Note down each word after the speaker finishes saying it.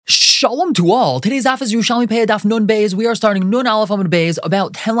Shalom to all. Today's daf is Yerushalmi Peah daf Nun Beis. We are starting Nun Aleph Amud Beis,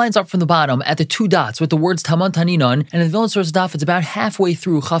 about 10 lines up from the bottom at the two dots with the words Taman Taninon. And in the Vilna source daf, it's about halfway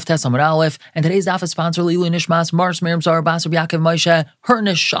through Chaf Tes Amud Aleph. And today's daf is sponsored Lilu Nishmas Mars Miriam Zar Basar Yaakov Moshe. Her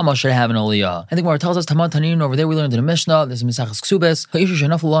neshama should have an aliyah. I think where it tells us Taman Taninon over there, we learned in the Mishnah. This is Mesachas Ksubis. Ha'isha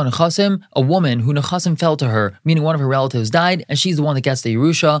shenaflu nechasim, a woman who nechasim fell to her, meaning one of her relatives died, and she's the one that gets the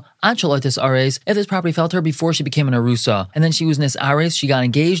Yerusha. Anshalitis Ares, if this property fell to her before she became an Arusa, and then she was Nis Ares, she got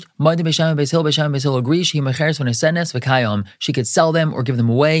engaged. Beis agree she could sell them or give them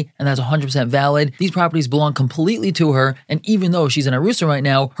away, and that's 100% valid. These properties belong completely to her, and even though she's an Arusa right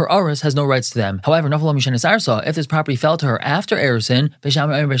now, her Aris has no rights to them. However, if this property fell to her after Erisin,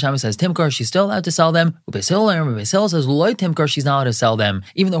 Beis says Timkar, she's still allowed to sell them. Beis Hillel says Loy Timkar, she's not allowed to sell them.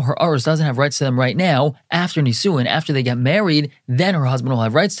 Even though her Aris doesn't have rights to them right now, after Nisuin, after they get married, then her husband will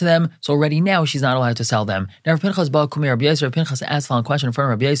have rights to them, so already now she's not allowed to sell them. Now, Rav Pinchas asked the question in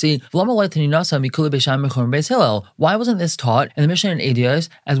front of Rabbi Yossi, why wasn't this taught in the Mishnah in Eidos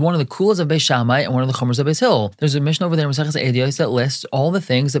as one of the kulas of Beis Shammai and one of the chumras of Beis Hillel? There's a Mishnah over there in Mesachas Eidos that lists all the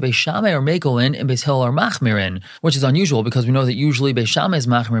things that Beis Shammai are mekel and Beis Hillel are machmirin, which is unusual because we know that usually Beis Shammai is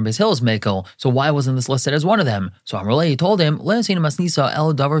machmir and Beis Hillel is mekel. So why wasn't this listed as one of them? So Amrullah, he told him,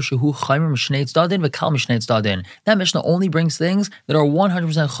 that Mishnah only brings things that are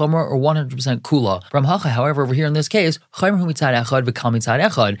 100% chumra or 100% kula. However, over here in this case,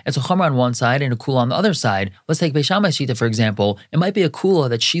 it's a chumra on one side and a kula on the other side. Let's take Beis Shammai's shita for example. It might be a kula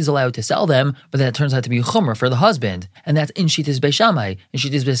that she's allowed to sell them, but that turns out to be a chumra for the husband, and that's in shita's Beis Shammai. In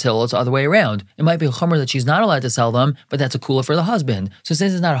shita's Beis Hillel, it's the other way around. It might be a chumra that she's not allowed to sell them, but that's a kula for the husband. So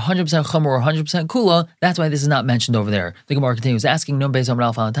since it's not 100% chumra or 100% kula, that's why this is not mentioned over there. The Gemara continues asking, no Beis Amud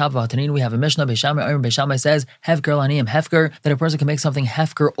Aleph on top of Tanin, we have a Mishnah Beis Shammai says hefker laniyim hefker, that a person can make something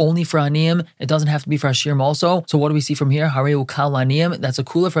hefker only for aniyim. It doesn't have to be for ashirim also. So what do we see from here? Hareu kal laniyim, that's a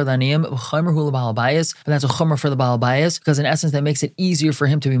kula for the aniyim, but that's a chumra for the Baal Bayis, because in essence that makes it easier for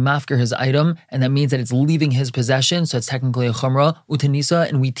him to be mafker his item, and that means that it's leaving his possession, so it's technically a chumra, utanisa,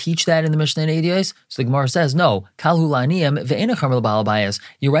 and we teach that in the Mishnah in Eidos. So the Gemara says, no, kalhu la'aniyim ve'ena chumra l'Baal Bayis.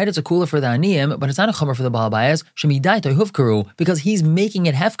 You're right, it's a kula for the aniyim, but it's not a chumra for the Baal Bayis, shemidai to'hufkaru, because he's making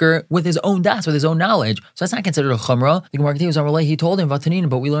it hefker with his own das, with his own knowledge, so that's not considered a chumra. The Gemara continues on relay, he told him, vatanin,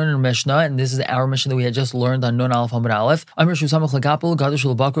 but we learned in Mishnah, and this is our Mishnah that we had just learned on Nun Aleph Amud Aleph,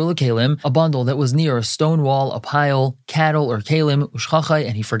 a bundle that was near a stone wall, a pile, cattle, or kalim, ushchachai,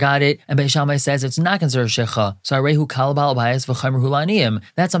 and he forgot it. And Beis Shammai says it's not considered shecha. So arehu kal Baal Bayis v'chaymer hu la'aniyim.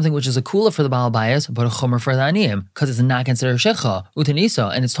 That's something which is a kula for the Baal Bayis, but a chomer for the aniyim, because it's not considered shecha,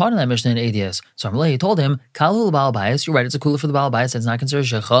 utanisa, and it's taught in that Mishnah in Eidos. So Amalei told him, kal hu Baal Bayis. You're right, it's a kula for the Baal Bayis. It's not considered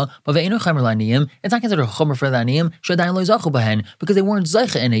shecha, but ve'enu chaymer la'aniyim. It's not considered a chomer for the aniyim. Shadayin lo zachu behen, because they weren't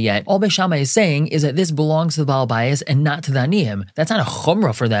zeicha in it yet. All Beis Shammai is saying is that this belongs to the Baal Bayis and not to the aniyim. That's not a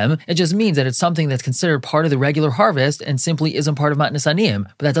chumra for them. It just means that it's something that's considered part of the regular harvest and simply isn't part of matnas aniyim.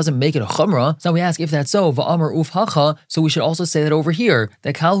 But that doesn't make it a chumra. So now we ask if that's so, va'amar uf hacha. So we should also say that over here,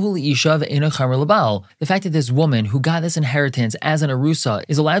 that kalhu liisha ve'ena chumra lebal. The fact that this woman who got this inheritance as an arusa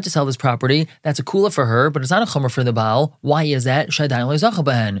is allowed to sell this property, that's a kula for her, but it's not a chumra for the baal. Why is that? Shadayin lo zacha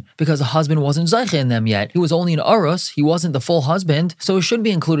behen. Because the husband wasn't zeicha in them yet. He was only an arus. He wasn't the full husband, so it should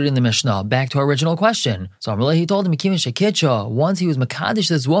be included in the Mishnah. Back to our original question. So Amalei, he told him, once he was makadish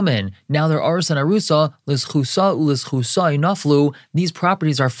this woman, now they're arus and arusa, l'schusa u'l'schusa naflu, these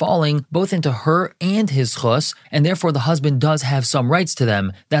properties are falling both into her and his chus, and therefore the husband does have some rights to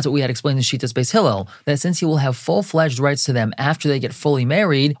them. That's what we had explained in Shitas Beis Hillel, that since he will have full-fledged rights to them after they get fully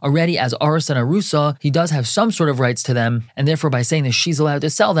married, already as arus and arusa, he does have some sort of rights to them, and therefore by saying that she's allowed to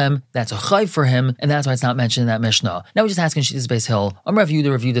sell them, that's a chayv for him, and that's why it's not mentioned in that Mishnah. Now we just ask in Shitas Beis Hillel, Rav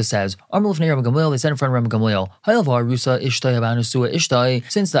Yehuda says, they said in front of Rabbi Gamliel,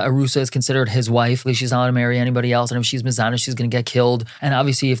 since the arusa is considered his wife, she's not allowed to marry anybody else, and if she's mizana, she's going to get killed. And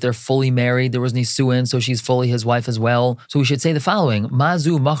obviously, if they're fully married, there was nisuin, so she's fully his wife as well. So we should say the following: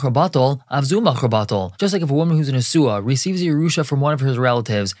 Mazu machar batal, avzu machar batal. Just like if a woman who's in a nesua receives a yerusha from one of her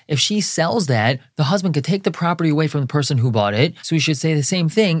relatives, if she sells that, the husband could take the property away from the person who bought it. So we should say the same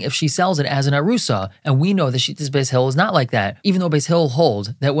thing if she sells it as an arusa. And we know that Shitas Beis Hillel is not like that. Even though Beis Hillel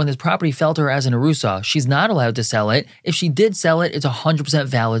holds that when this property fell to her as an arusa, she's not allowed to sell it. If she did sell it, it's 100%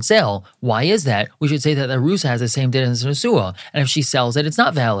 valid sale. Why is that? We should say that the arusa has the same din as an nesua, and if she sells it, it's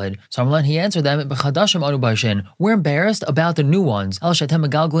not valid. So Amlan, he answered them, we're embarrassed about the new ones.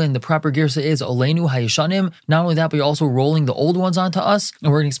 The proper girsa is olenu hayishanim. Not only that, but you're also rolling the old ones onto us.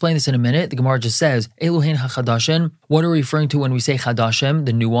 And we're going to explain this in a minute. The Gemara just says, Eluhen hachadashin. What are we referring to when we say chadashim,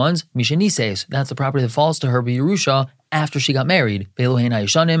 the new ones? Mishanises. That's the property that falls to her, Yerusha, after she got married.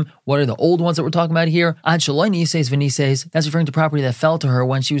 What are the old ones that we're talking about here? Ad shaloi nises v'nises. That's referring to property that fell to her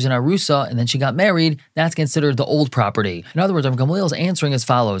when she was in Arusa and then she got married. That's considered the old property. In other words, Rav Gamliel is answering as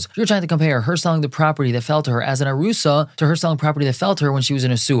follows. You're trying to compare her selling the property that fell to her as an Arusa to her selling property that fell to her when she was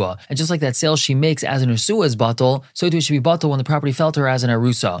in Asua. And just like that sale she makes as an Asua is batal, so too it should be batal when the property fell to her as an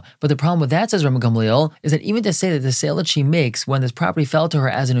Arusa. But the problem with that, says Rav Gamliel, is that even to say that the sale that she makes when this property fell to her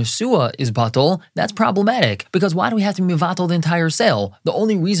as an Asua is batal, that's problematic. Because why do we have to mivatal the entire sale? The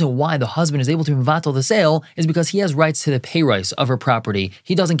only reason why the husband is able to mivatal the sale is because he has rights to the pay rice of her property.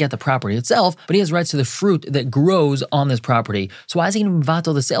 He doesn't get the property itself, but he has rights to the fruit that grows on this property. So why is he going to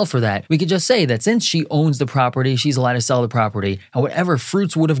mivatal the sale for that? We could just say that since she owns the property, she's allowed to sell the property, and whatever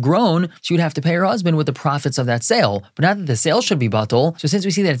fruits would have grown, she would have to pay her husband with the profits of that sale. But not that the sale should be batal. So since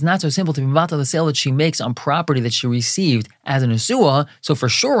we see that it's not so simple to mivatal the sale that she makes on property that she received as an asua, so for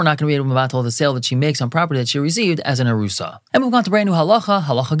sure we're not going to be able to mivatal the sale that she makes on property that she received as an arusa. And move on to brand new halacha.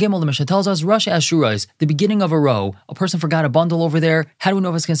 Halacha Gimel, the Mishnah tells us, Rashi Ashurais, the beginning of a row. A person forgot a bundle over there. How do we know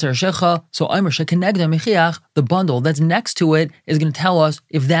if it's considered shecha? So Aimer shekenegda mechiach, the bundle that's next to it is going to tell us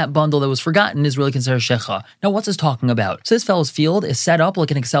if that bundle that was forgotten is really considered shecha. Now what's this talking about? So this fellow's field is set up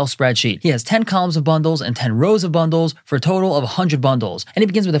like an Excel spreadsheet. He has 10 columns of bundles and 10 rows of bundles for a total of 100 bundles. And he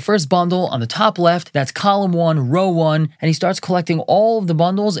begins with the first bundle on the top left, that's column 1, row 1, and he starts collecting all of the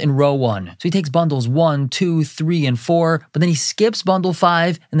bundles in row 1. So he takes bundles 1, 2, 3, and 4, but then he skips bundle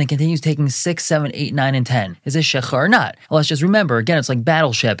 5 and then continues taking 6, 7, 8, 9, and 10. Is this shecha or not? Well, let's just remember, again, it's like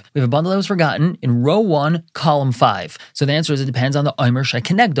Battleship. We have a bundle that was forgotten in row 1, column 5. So the answer is it depends on the Omer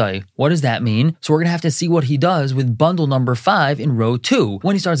Shekenegdai. What does that mean? So we're going to have to see what he does with bundle number 5 in row 2.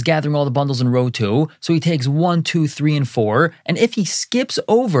 When he starts gathering all the bundles in row 2, so he takes 1, 2, 3, and 4, and if he skips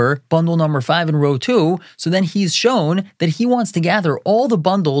over bundle number 5 in row 2, so then he's shown that he wants to gather all the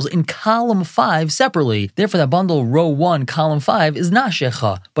bundles in column 5 separately. Therefore, that bundle row 1, column 5 is not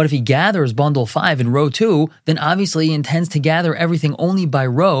shecha. But if he gathers bundle 5 in row 2, then obviously he intends to gather everything only by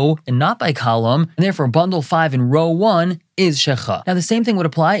row and not by column, and therefore bundle 5 in row 1 is shecha. Now the same thing would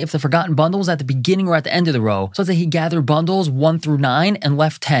apply if the forgotten bundle was at the beginning or at the end of the row. So let's say he gathered bundles 1 through 9 and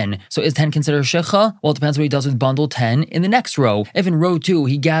left 10. So is 10 considered shecha? Well, it depends what he does with bundle 10 in the next row. If in row 2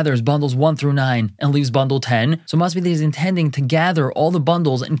 he gathers bundles 1 through 9 and leaves bundle 10, so it must be that he's intending to gather all the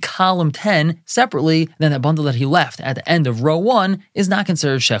bundles in column 10 separately, then that bundle that he left at the end of row 1 is not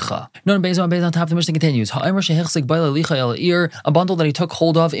considered shecha. Note based on top, the Mishnah continues, a bundle that he took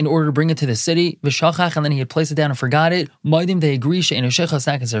hold of in order to bring it to the city, and then he had placed it down and forgot it. They agree she'ein shecha, it's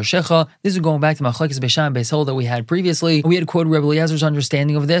not considered shecha. This is going back to Machlokes Beis Shammai and Beis Hillel that we had previously. We had quoted Rebbe Eliezer's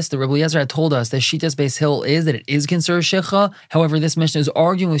understanding of this. The Rebbe Eliezer had told us that Shitas Beis Hillel is that it is considered shecha. However, this Mishnah is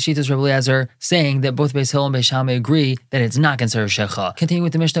arguing with Shitas Rebbe Eliezer, saying that both Beis Hillel and Beis Shammai agree that it's not considered shecha. Continuing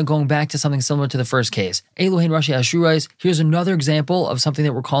with the Mishnah, going back to something similar to the first case. Elohein Rashi Ashurais. Here's another example of something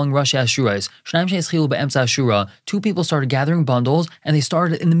that we're calling Rashi Ashurais. Shnaim she'eschilu be'emtza Ashura. Two people started gathering bundles, and they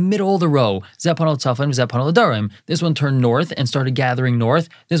started in the middle of the row. Zeh pano l'tzafon, zeh pano l'darim. This one turned north and started gathering north.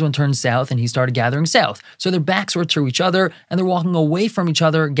 This one turned south and he started gathering south. So their backs were to each other and they're walking away from each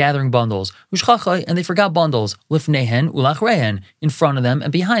other gathering bundles. And they forgot bundles. Lifnehen ulachrehen, in front of them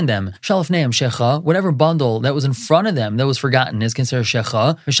and behind them. Shalifnehem shecha, whatever bundle that was in front of them that was forgotten is considered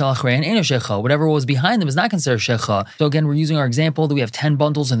shecha. Shalachrehen ain't shecha, whatever was behind them is not considered shecha. So again, we're using our example that we have 10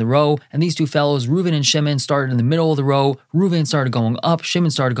 bundles in the row, and these two fellows, Reuven and Shimon, started in the middle of the row. Reuven started going up, Shimon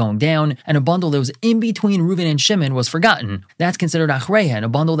started going down, and a bundle that was in between Reuven and Shimon was forgotten. That's considered achrehen, a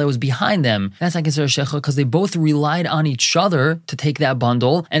bundle that was behind them. That's not considered shecha because they both relied on each other to take that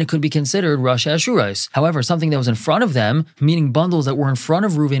bundle, and it could be considered Rashi Ashurais. However, something that was in front of them, meaning bundles that were in front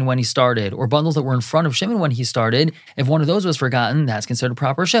of Reuven when he started, or bundles that were in front of Shimon when he started, if one of those was forgotten, that's considered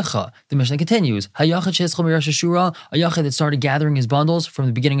proper shecha. The Mishnah continues, Hayachad she'eschol mirash Ashura, a yachad that started gathering his bundles from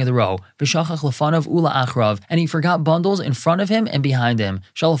the beginning of the row, v'shachach lefanav ula achrav, and he forgot bundles in front of him and behind him.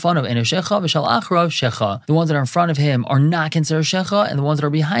 Shal lefanav eno shecha, v'shal achrav shecha. The ones that are in front of him are not considered shecha, and the ones that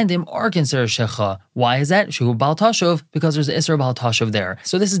are behind him are considered shecha. Why is that? Shuhu bal tashuv, because there's the isra bal tashuv there.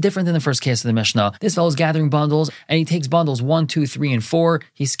 So this is different than the first case of the Mishnah. This fellow is gathering bundles, and he takes bundles 1, 2, 3, and 4.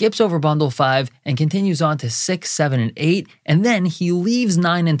 He skips over bundle 5 and continues on to 6, 7, and 8, and then he leaves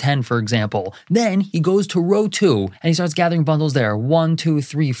 9 and 10, for example. Then he goes to row 2, and he starts gathering bundles there, 1, 2,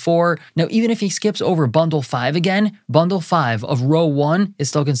 3, 4. Now, even if he skips over bundle 5 again, bundle 5 of row 1 is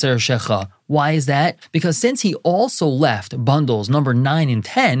still considered shecha. Why is that? Because since he also left bundles number 9 and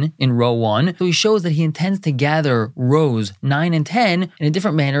 10 in row 1, so he shows that he intends to gather rows 9 and 10 in a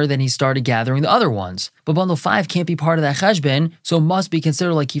different manner than he started gathering the other ones. But bundle 5 can't be part of that cheshbon, so it must be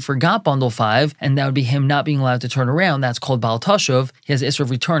considered like he forgot bundle 5, and that would be him not being allowed to turn around. That's called Baal Tashuv. He has the issue of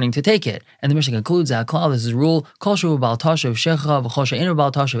returning to take it. And the Mishnah concludes that this is a rule, Kol Shuv Baal Tashuv Shecha, V'chol She'enu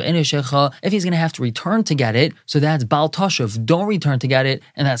Baal Tashuv Enu Shecha. If he's going to have to return to get it, so that's Baal Tashuv, don't return to get it,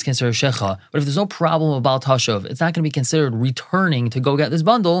 and that's considered Shecha. But if there's no problem with Baal Tashuv, it's not going to be considered returning to go get this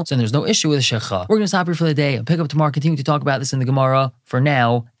bundle, so then there's no issue with Shecha. We're going to stop here for the day and pick up tomorrow, continue to talk about this in the Gemara. For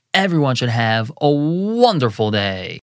now, everyone should have a wonderful day.